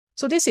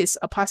So this is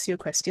a past year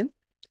question,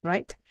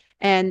 right?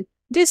 And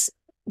there's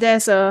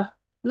a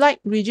light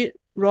rigid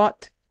rod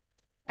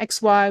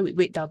XY with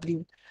weight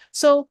W.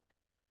 So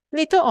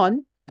later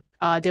on,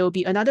 there will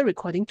be another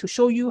recording to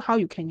show you how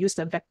you can use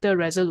the vector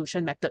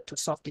resolution method to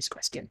solve this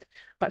question.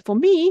 But for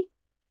me,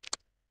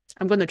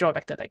 I'm going to draw a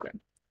vector diagram.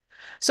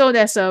 So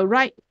there's a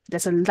light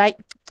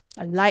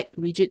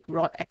rigid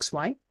rod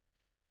XY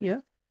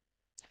here.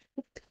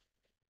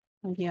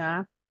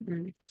 Yeah.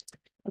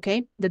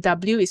 Okay, the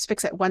W is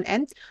fixed at one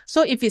end.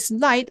 So if it's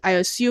light, I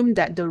assume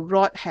that the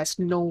rod has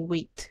no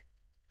weight.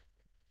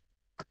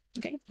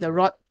 Okay, the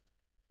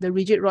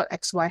rigid rod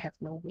XY have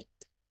no weight.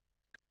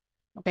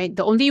 Okay,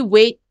 the only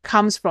weight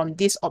comes from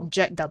this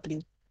object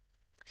W.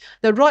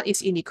 The rod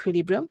is in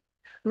equilibrium,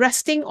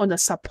 resting on the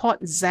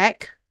support Z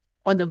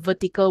on the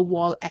vertical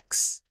wall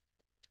X.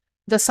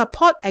 The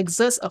support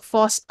exerts a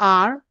force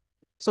R.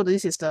 So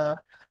this is the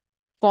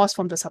force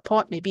from the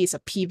support. Maybe it's a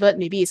pivot,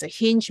 maybe it's a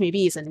hinge,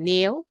 maybe it's a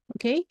nail.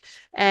 Okay,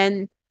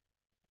 and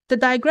the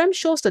diagram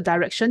shows the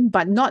direction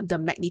but not the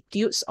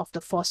magnitudes of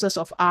the forces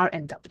of R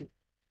and W.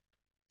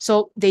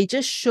 So they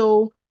just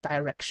show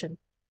direction.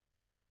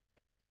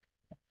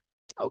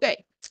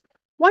 Okay,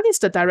 what is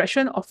the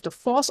direction of the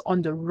force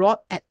on the rod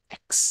at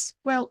X?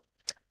 Well,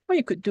 what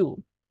you could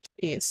do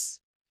is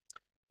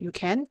you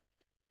can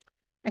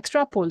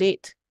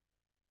extrapolate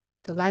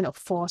the line of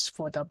force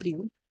for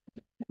W.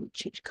 Let me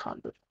change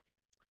color.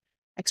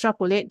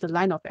 Extrapolate the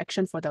line of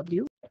action for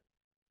W.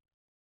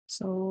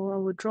 So I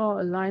will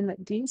draw a line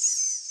like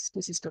this.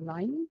 This is the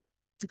line,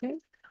 okay?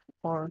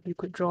 Or you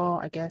could draw,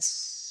 I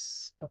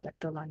guess, a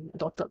vector line, a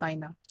dotted line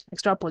now.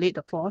 Extrapolate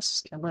the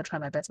force. I'm going to try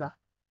my best now.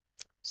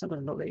 It's not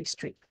going to look very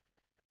straight,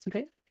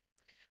 okay?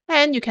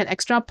 And you can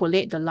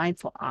extrapolate the line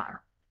for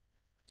R.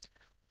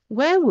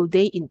 Where will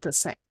they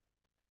intersect?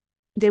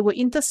 They will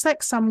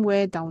intersect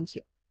somewhere down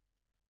here,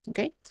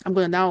 okay? I'm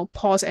going to now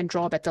pause and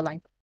draw a better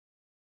line.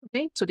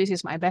 Okay, so this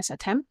is my best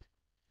attempt.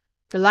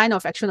 The line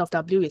of action of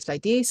W is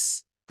like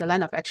this. The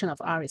line of action of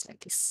R is like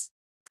this.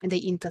 And they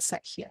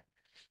intersect here.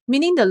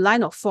 Meaning the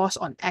line of force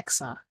on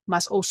X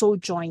must also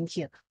join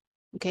here.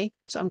 Okay,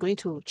 so I'm going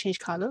to change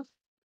color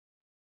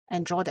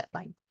and draw that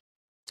line.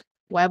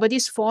 Wherever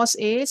this force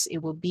is, it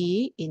will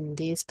be in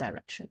this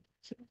direction.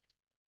 Here.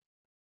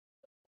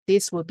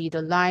 This will be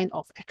the line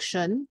of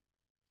action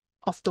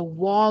of the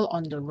wall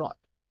on the rod.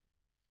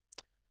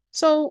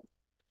 So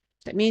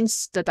that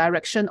means the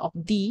direction of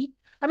D.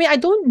 I mean, I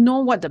don't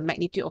know what the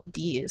magnitude of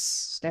D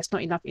is. There's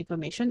not enough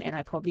information and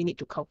I probably need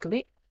to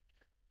calculate.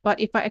 But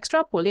if I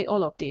extrapolate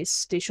all of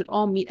this, they should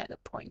all meet at a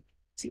point.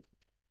 See,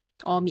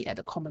 all meet at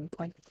a common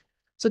point.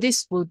 So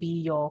this will be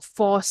your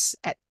force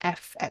at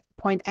F at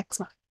point X,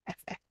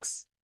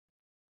 Fx.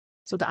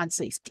 So the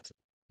answer is D.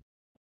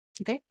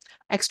 Okay,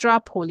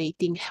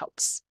 extrapolating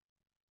helps.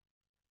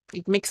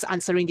 It makes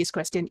answering this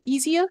question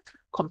easier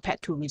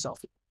compared to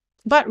resolving.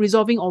 But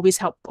resolving always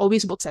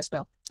works as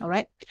well. All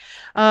right.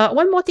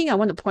 One more thing I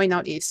want to point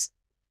out is,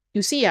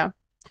 you see,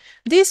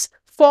 this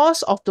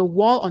force of the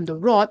wall on the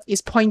rod is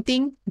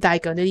pointing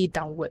diagonally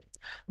downward,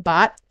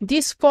 but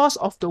this force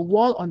of the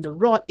wall on the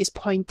rod is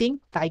pointing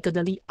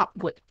diagonally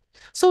upward.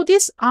 So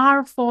this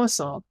R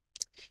force,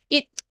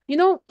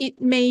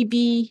 it may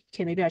be,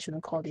 okay, maybe I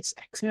shouldn't call this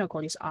X, maybe I'll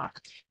call this R.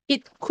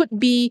 It could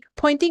be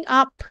pointing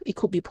up, it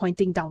could be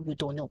pointing down, we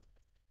don't know.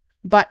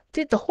 But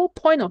the whole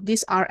point of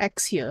this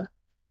Rx here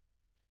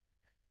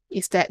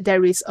is that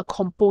there is a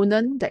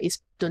component that is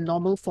the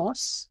normal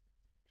force.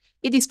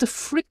 It is the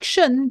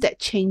friction that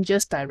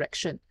changes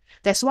direction.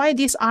 That's why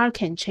this R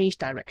can change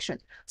direction.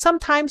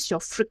 Sometimes your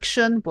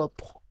friction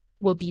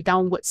will be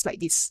downwards like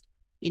this.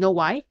 You know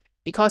why?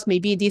 Because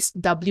maybe this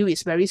W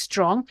is very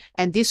strong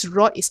and this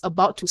rod is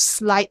about to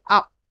slide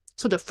up.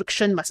 So the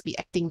friction must be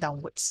acting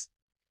downwards.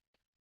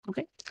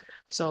 Okay,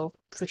 so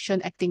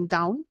friction acting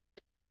down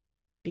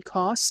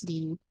because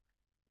the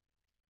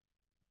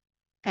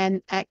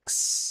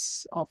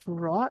NX of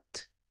rod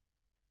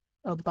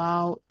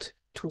about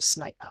to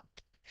slide up.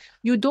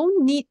 You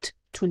don't need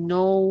to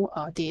know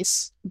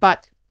this,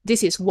 but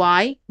this is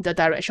why the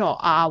direction of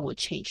R will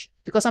change.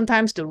 Because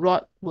sometimes the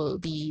rod will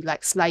be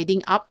like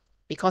sliding up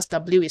because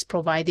W is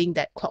providing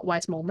that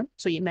clockwise moment.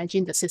 So you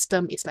imagine the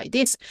system is like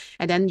this,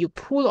 and then you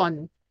pull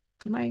on,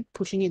 am I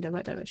pushing in the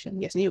right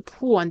direction? Yes, and you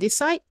pull on this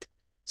side.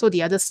 So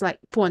the other side,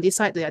 pull on this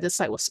side, the other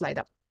side will slide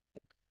up.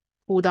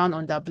 Pull down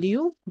on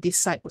W, this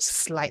side will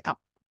slide up.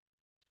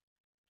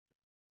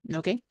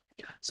 Okay,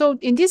 so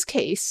in this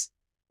case,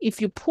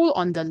 if you pull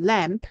on the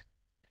lamp,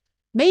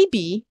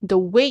 maybe the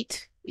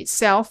weight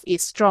itself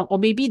is strong, or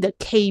maybe the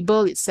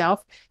cable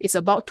itself is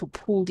about to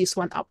pull this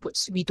one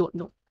upwards. We don't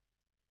know.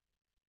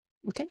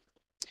 Okay,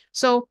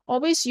 so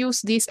always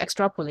use this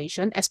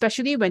extrapolation,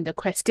 especially when the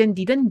question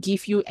didn't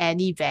give you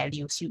any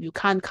values. You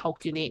can't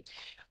calculate,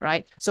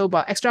 right? So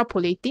by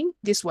extrapolating,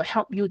 this will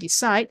help you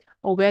decide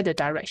where the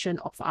direction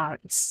of R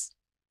is.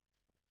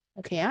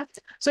 Okay,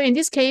 so in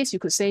this case, you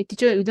could say,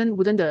 teacher,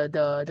 wouldn't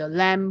the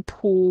lamp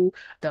pull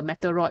the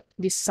metal rod?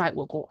 This side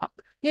will go up.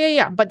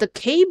 Yeah, but the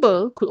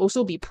cable could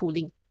also be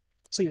pulling,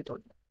 so you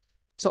don't know.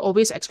 So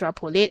always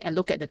extrapolate and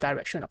look at the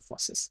direction of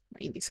forces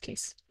in this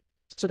case.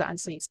 So the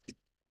answer is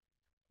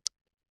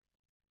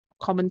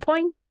common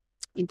point,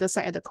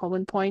 intersect at the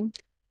common point,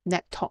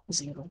 net torque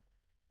 0.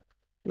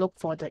 Look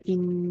for the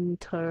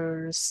intersection.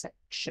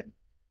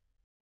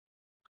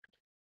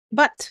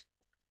 But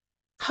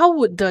how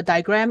would the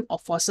diagram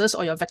of forces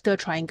or your vector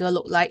triangle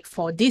look like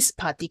for this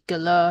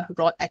particular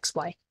rod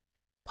XY?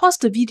 Pause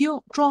the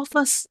video, draw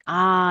first.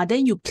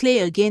 Then you play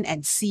again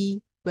and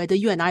see whether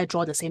you and I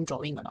draw the same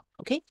drawing or not,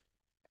 okay?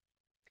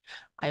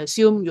 I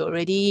assume you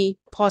already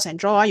pause and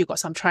draw. You got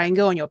some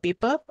triangle on your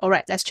paper. All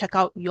right, let's check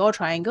out your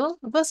triangle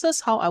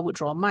versus how I would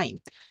draw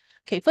mine.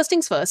 Okay, first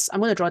things first,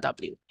 I'm going to draw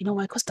W. You know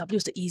why? Because W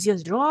is the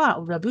easiest to draw.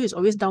 W is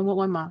always downward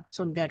one, ma.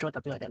 So maybe I draw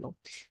W like that low.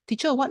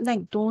 Teacher, what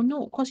length? Don't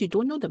know, because you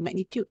don't know the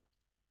magnitude.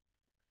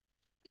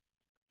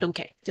 Don't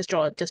care. Just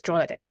draw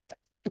like that.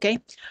 Okay.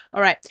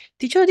 All right.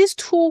 Teacher, this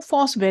two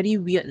force very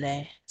weird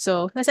leh.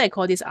 So let's say I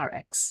call this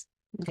Rx.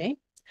 Okay.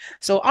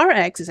 So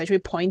Rx is actually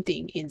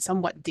pointing in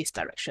somewhat this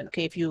direction.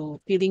 Okay. If you're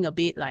feeling a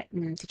bit like,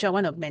 teacher, I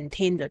want to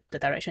maintain the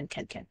direction.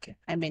 Can.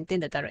 I maintain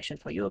the direction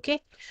for you.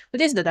 Okay. So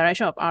this is the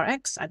direction of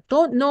Rx. I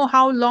don't know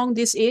how long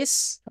this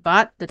is,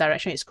 but the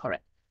direction is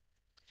correct.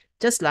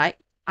 Just like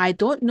I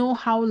don't know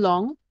how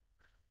long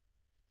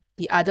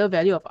the other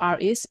value of R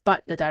is,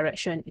 but the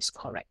direction is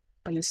correct.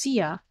 But you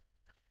see,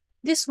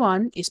 this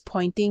one is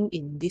pointing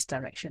in this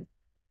direction.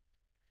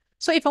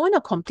 So if I want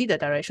to complete the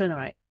direction,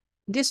 right,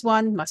 this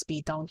one must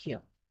be down here.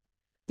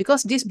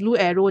 Because this blue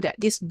arrow,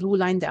 this blue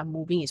line that I'm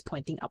moving is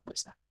pointing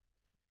upwards.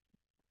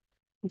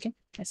 Okay,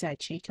 let's say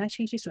can I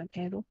change this to an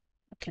arrow?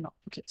 I cannot.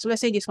 Okay, so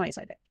let's say this one is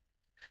like that.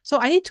 So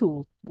I need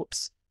to,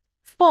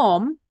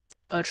 form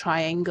a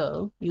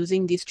triangle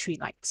using these three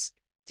lines.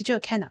 Teacher,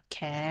 can?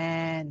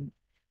 Can.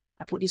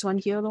 I put this one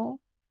here,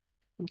 though.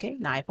 Okay,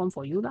 now I form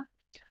for you, lah.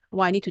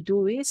 What I need to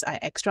do is I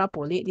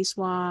extrapolate this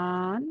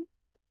one,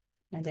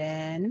 and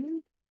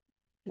then,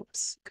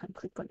 can't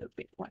click on the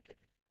big one.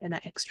 And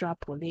I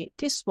extrapolate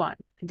this one,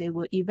 and they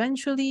will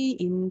eventually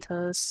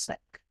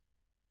intersect.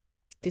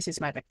 This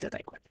is my vector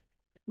diagram.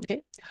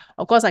 Okay,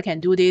 of course I can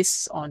do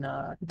this on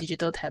a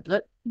digital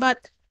tablet,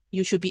 but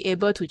you should be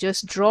able to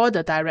just draw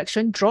the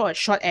direction, draw a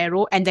short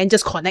arrow, and then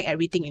just connect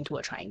everything into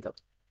a triangle.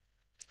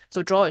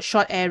 So draw a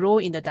short arrow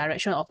in the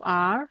direction of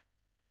R.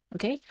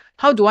 Okay,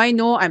 how do I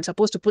know I'm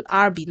supposed to put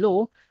R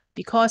below?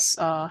 Because,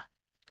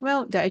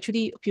 well, there are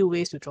actually a few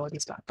ways to draw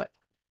this, but,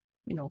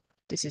 you know,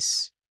 this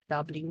is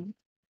W,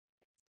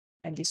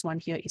 and this one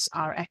here is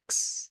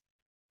Rx.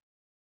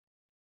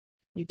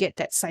 You get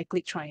that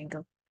cyclic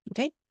triangle.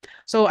 Okay,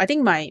 so I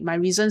think my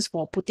reasons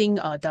for putting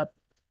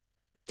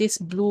this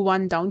blue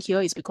one down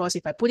here is because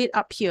if I put it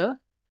up here,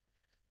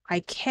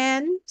 I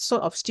can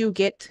sort of still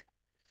get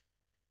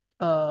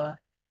a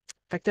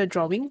vector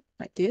drawing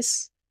like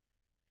this.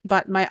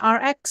 But my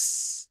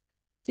Rx,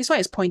 this one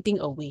is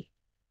pointing away.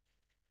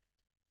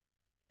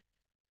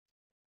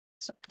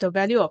 So the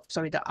value of,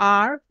 the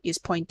R is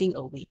pointing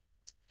away.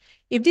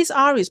 If this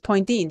R is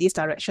pointing in this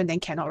direction, then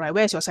cannot, right?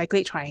 Where's your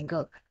cyclic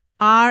triangle?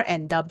 R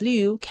and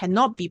W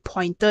cannot be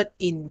pointed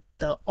in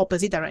the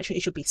opposite direction.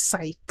 It should be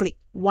cyclic,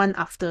 one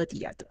after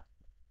the other.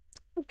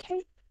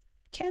 Okay,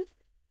 can.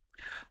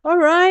 All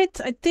right,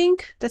 I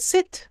think that's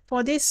it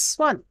for this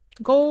one.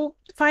 Go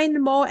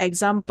find more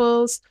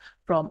examples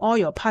from all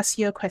your past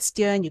year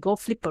question. You go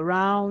flip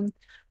around,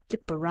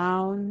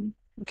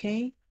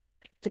 okay?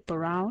 Flip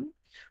around.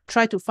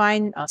 Try to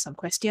find some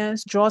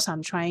questions, draw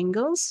some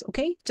triangles,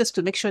 okay? Just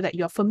to make sure that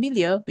you're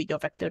familiar with your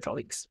vector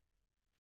drawings.